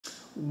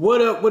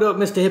What up,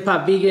 Mr. Hip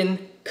Hop Vegan?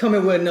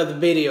 Coming with another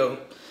video.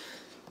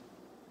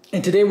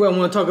 And today what I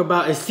want to talk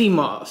about is sea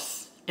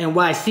moss and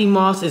why sea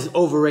moss is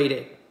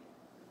overrated.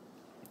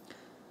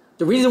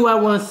 The reason why I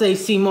want to say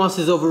sea moss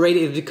is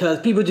overrated is because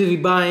people just be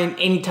buying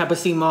any type of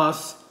sea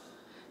moss.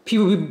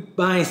 People be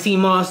buying sea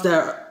moss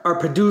that are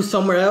produced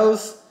somewhere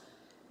else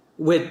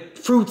with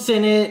fruits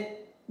in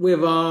it,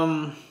 with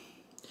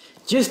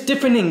just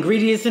different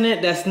ingredients in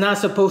it that's not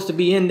supposed to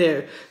be in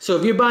there. So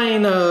if you're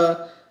buying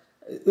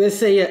let's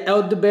say an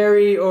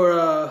elderberry or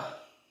a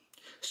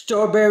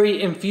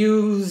strawberry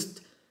infused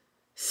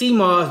sea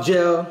moss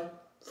gel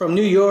from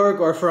New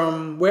York or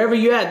from wherever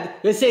you're at.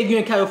 Let's say you're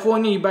in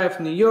California, you buy it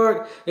from New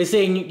York. Let's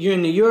say you're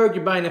in New York,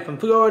 you're buying it from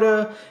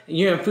Florida.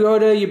 You're in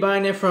Florida, you're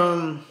buying it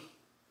from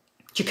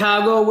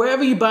Chicago,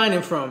 wherever you're buying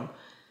it from.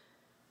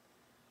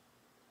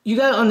 You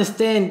gotta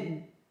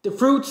understand the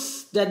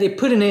fruits that they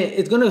put in it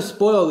is gonna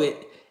spoil it,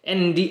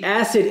 and the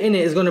acid in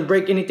it is gonna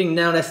break anything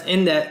down that's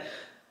in that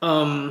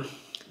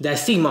that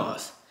sea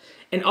moss.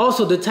 And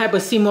also the type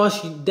of sea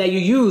moss that you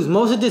use.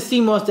 Most of the sea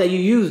moss that you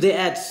use, they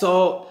add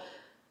salt,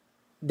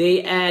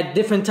 they add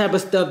different type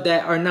of stuff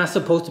that are not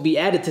supposed to be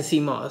added to sea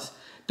moss.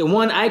 The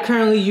one I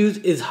currently use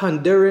is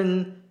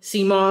Honduran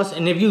sea moss,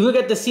 and if you look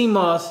at the sea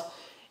moss,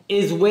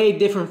 it's way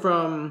different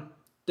from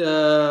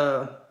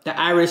the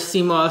Irish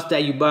sea moss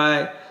that you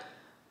buy.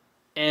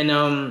 And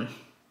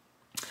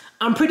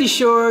I'm pretty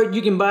sure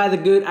you can buy the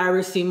good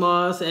Irish sea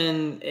moss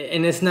and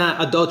it's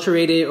not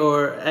adulterated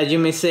or, as you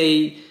may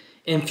say,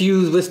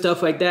 infused with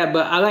stuff like that.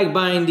 But I like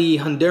buying the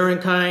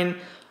Honduran kind.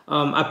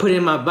 I put it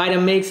in my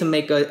Vitamix and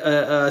make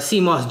a sea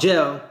moss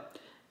gel.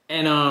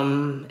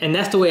 And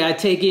that's the way I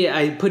take it.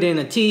 I put in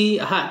a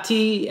hot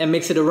tea, and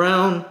mix it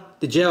around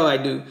the gel I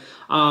do.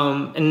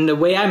 And the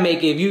way I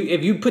make it,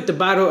 if you put the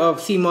bottle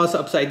of sea moss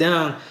upside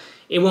down,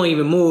 it won't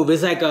even move.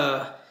 It's like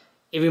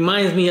it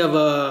reminds me of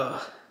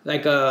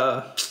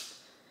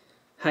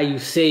how you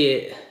say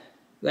it,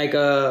 like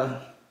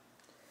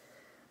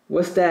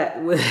what's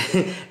that?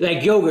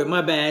 Like yogurt.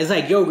 My bad. It's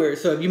like yogurt.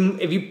 So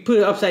if you put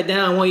it upside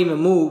down, it won't even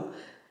move.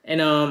 And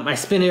I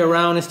spin it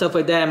around and stuff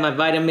like that in my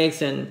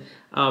Vitamix, and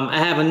I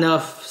have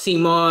enough sea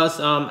moss.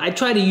 I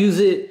try to use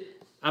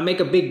it. I make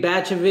a big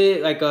batch of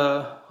it, like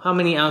how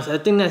many ounces? I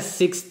think that's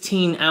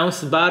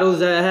 16-ounce bottles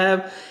that I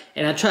have,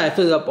 and I try to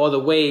fill it up all the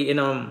way. And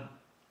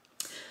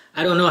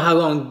I don't know how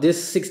long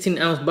this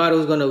 16-ounce bottle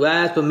is gonna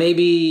last, but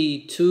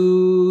maybe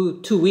two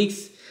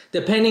weeks,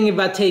 depending if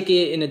I take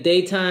it in the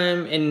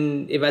daytime,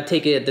 and if I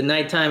take it at the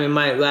nighttime, it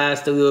might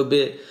last a little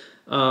bit,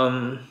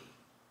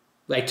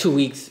 like 2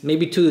 weeks,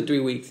 maybe 2 to 3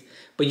 weeks.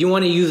 But you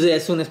want to use it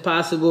as soon as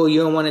possible.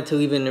 You don't want it to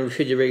leave it in the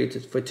refrigerator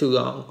for too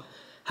long.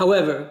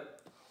 However,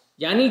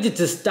 y'all needed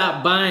to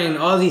stop buying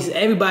all these.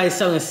 Everybody's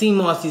selling sea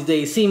moss these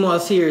days. Sea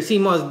moss here, sea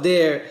moss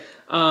there.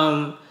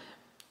 I'm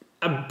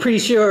pretty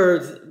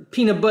sure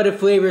peanut butter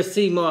flavored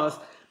sea moss.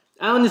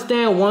 I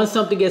understand once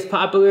something gets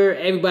popular,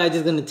 everybody's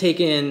just gonna take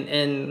it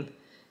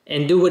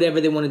and do whatever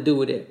they want to do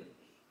with it.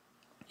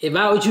 If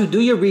I were you,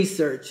 do your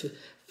research.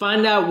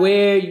 Find out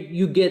where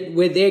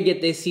they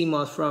get their sea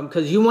moss from,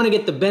 because you want to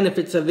get the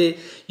benefits of it.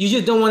 You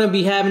just don't want to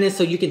be having it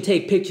so you can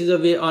take pictures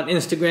of it on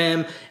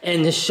Instagram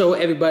and just show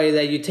everybody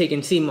that you're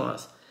taking sea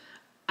moss.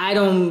 I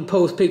don't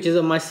post pictures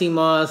of my sea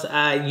moss.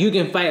 You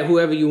can fight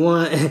whoever you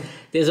want.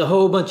 There's a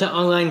whole bunch of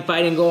online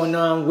fighting going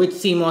on. Which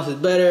sea moss is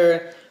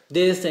better?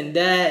 This and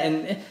that,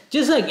 and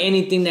just like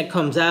anything that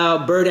comes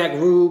out, burdock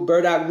root.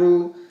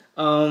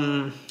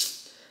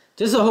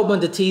 Just a whole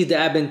bunch of teas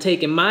that I've been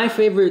taking. My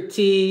favorite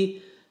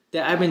tea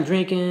that I've been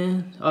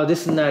drinking. Oh,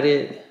 this is not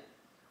it.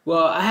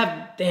 Well, I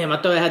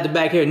thought I had the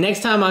back here.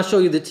 Next time I'll show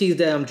you the teas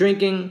that I'm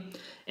drinking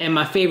and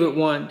my favorite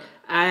one.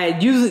 I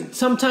usually,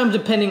 sometimes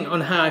depending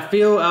on how I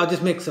feel, I'll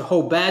just mix a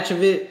whole batch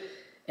of it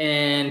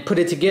and put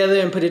it together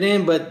and put it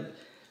in. But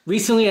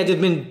recently I've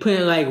just been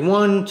putting like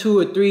 1, 2,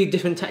 or 3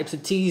 different types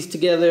of teas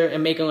together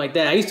and making like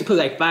that. I used to put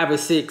like 5 or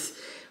 6,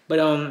 but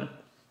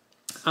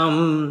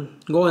I'm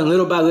going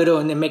little by little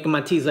and then making my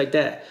teas like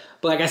that.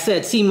 But like I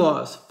said, sea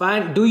moss,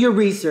 do your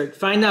research,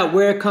 find out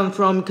where it comes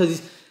from,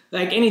 because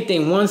like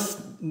anything, once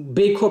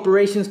big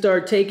corporations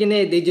start taking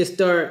it, they just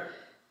start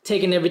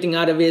taking everything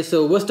out of it.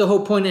 So what's the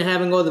whole point in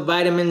having all the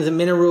vitamins and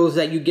minerals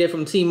that you get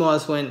from sea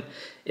moss when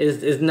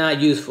it's not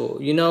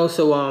useful, you know?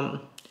 So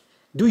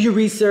do your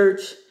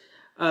research.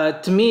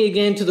 To me,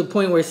 again, to the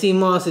point where sea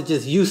moss is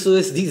just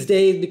useless these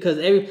days, because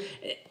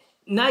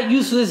not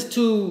useless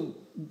to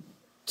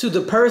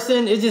the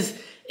person,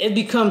 it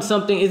becomes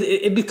something,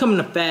 it's becoming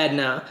a fad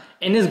now.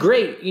 And it's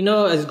great, you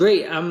know, it's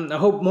great. I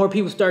hope more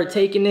people start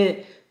taking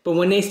it. But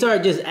when they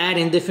start just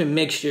adding different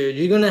mixtures,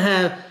 you're going to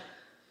have,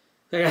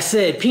 like I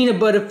said, peanut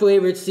butter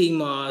flavored sea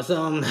moss,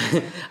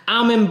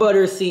 almond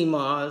butter sea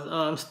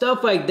moss,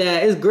 stuff like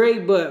that. It's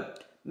great,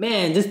 but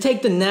man, just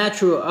take the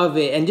natural of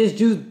it and just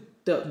use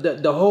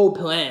the whole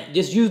plant.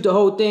 Just use the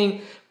whole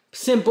thing.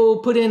 Simple,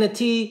 put in a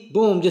tea,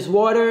 boom, just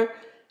water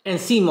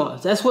and sea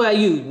moss. That's what I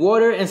use,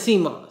 water and sea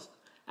moss.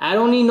 I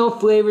don't need no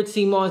flavored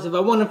sea moss. If I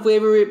want to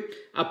flavor it,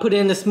 I put it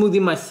in the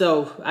smoothie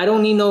myself. I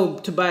don't need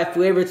to buy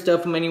flavored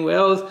stuff from anywhere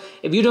else.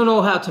 If you don't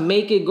know how to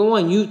make it, go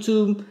on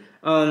YouTube.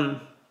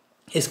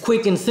 It's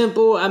quick and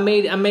simple. I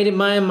made it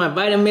my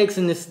Vitamix,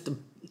 and it's the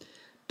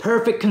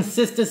perfect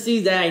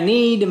consistency that I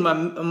need in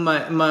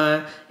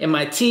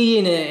my tea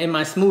and in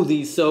my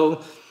smoothies.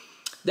 So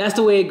that's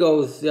the way it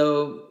goes.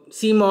 So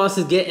sea moss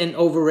is getting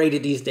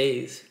overrated these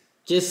days.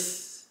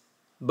 Just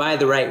buy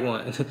the right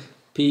one.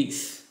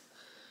 Peace.